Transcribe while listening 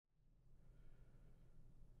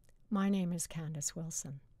My name is Candace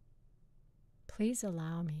Wilson. Please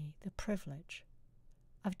allow me the privilege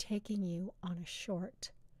of taking you on a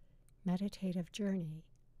short meditative journey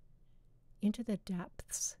into the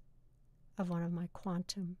depths of one of my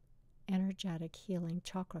quantum energetic healing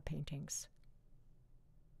chakra paintings.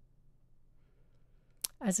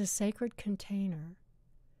 As a sacred container,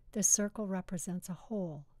 the circle represents a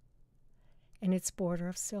whole, and its border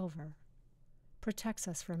of silver protects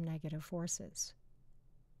us from negative forces.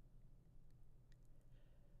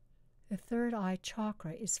 The third eye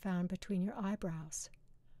chakra is found between your eyebrows.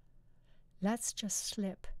 Let's just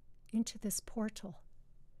slip into this portal.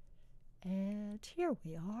 And here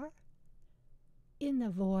we are, in the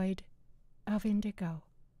void of indigo,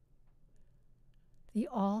 the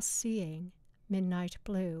all-seeing midnight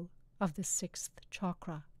blue of the sixth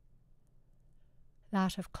chakra,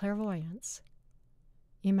 that of clairvoyance,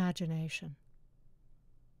 imagination,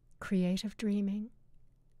 creative dreaming,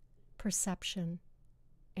 perception,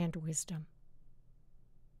 and wisdom.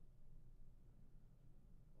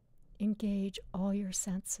 Engage all your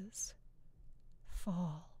senses.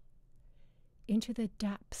 Fall into the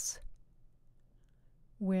depths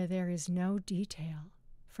where there is no detail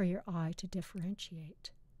for your eye to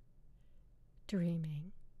differentiate,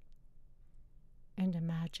 dreaming and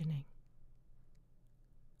imagining,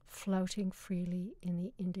 floating freely in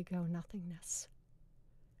the indigo nothingness,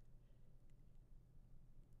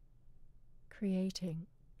 creating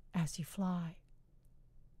as you fly.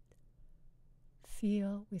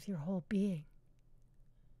 Feel with your whole being.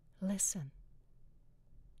 Listen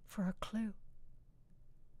for a clue.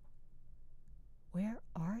 Where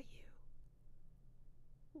are you?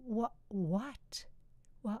 What? What?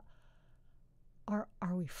 Are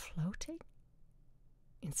we floating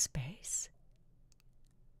in space?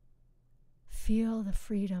 Feel the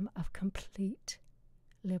freedom of complete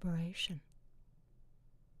liberation.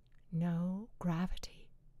 No gravity.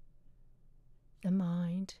 The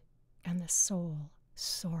mind and the soul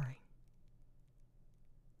soaring.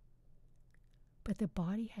 But the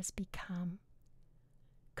body has become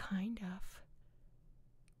kind of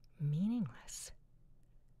meaningless.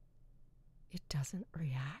 It doesn't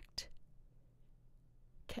react.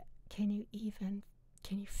 Can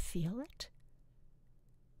you feel it?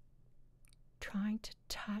 Trying to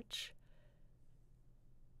touch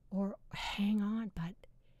or hang on, but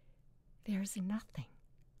there's nothing.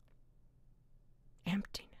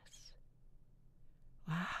 Emptiness.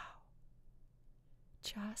 Wow.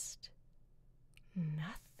 Just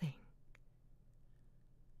nothing.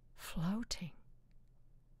 Floating.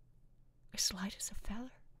 As light as a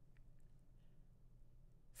feather.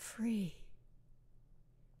 Free.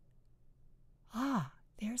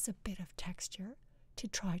 There's a bit of texture to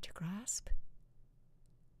try to grasp.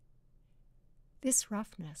 This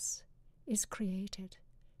roughness is created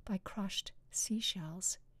by crushed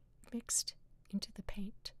seashells mixed into the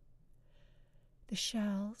paint. The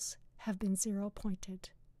shells have been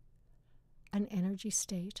zero-pointed, an energy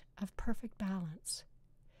state of perfect balance,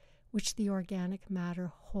 which the organic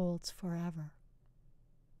matter holds forever.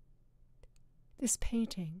 This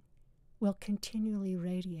painting will continually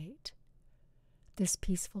radiate this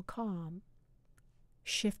peaceful calm,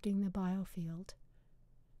 shifting the biofield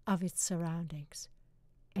of its surroundings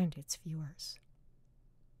and its viewers.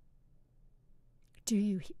 Do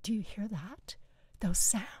you hear that? Those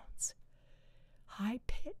sounds,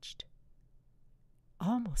 high-pitched,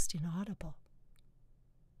 almost inaudible.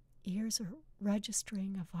 Ears are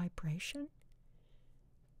registering a vibration,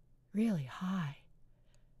 really high,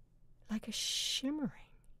 like a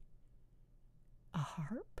shimmering, a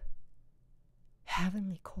harp,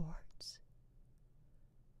 heavenly chords.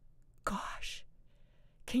 Gosh,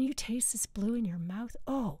 can you taste this blue in your mouth?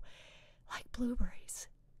 Oh, like blueberries.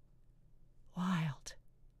 Wild,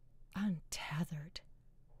 untethered,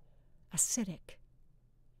 acidic,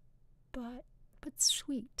 but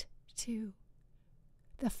sweet too.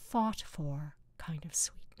 The fought-for kind of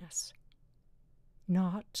sweetness.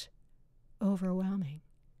 Not overwhelming,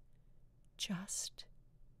 just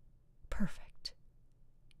perfect.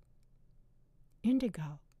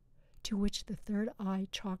 Indigo, to which the third eye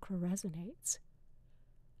chakra resonates,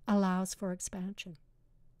 allows for expansion.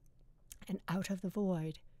 And out of the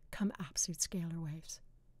void come absolute scalar waves,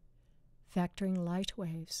 vectoring light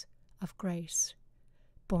waves of grace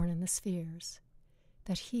born in the spheres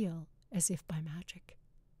that heal as if by magic.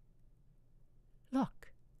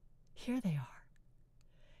 Look, here they are.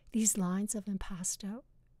 These lines of impasto,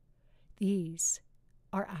 these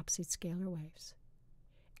are absolute scalar waves.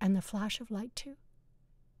 And the flash of light too,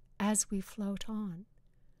 as we float on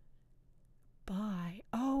by,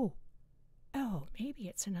 maybe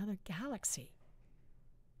it's another galaxy.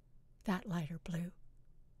 that lighter blue.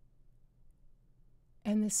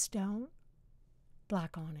 And the stone,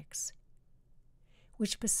 black onyx,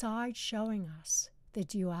 which besides showing us the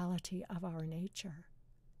duality of our nature,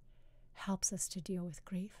 helps us to deal with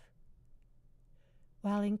grief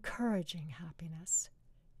while encouraging happiness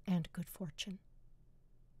and good fortune.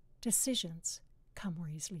 Decisions come more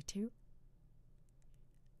easily too.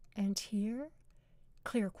 And here,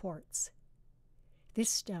 clear quartz. This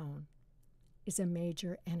stone is a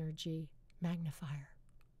major energy magnifier.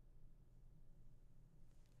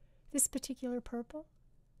 This particular purple,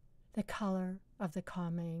 the color of the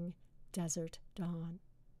coming desert dawn,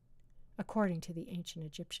 according to the ancient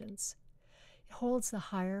Egyptians, it holds the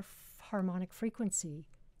higher harmonic frequency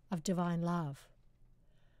of divine love.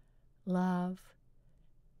 Love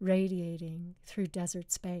radiating through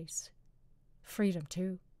desert space. Freedom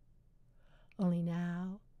too. Only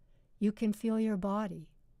now you can feel your body,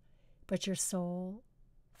 but your soul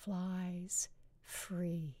flies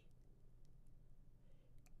free.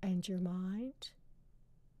 And your mind?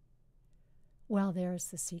 Well, there's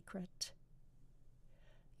the secret.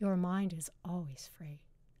 Your mind is always free,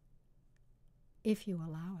 if you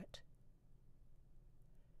allow it.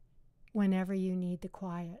 Whenever you need the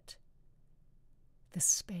quiet, the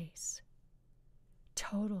space,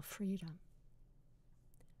 total freedom,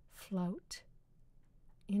 float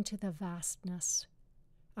into the vastness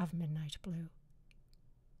of midnight blue.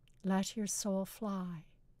 Let your soul fly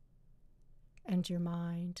and your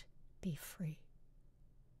mind be free.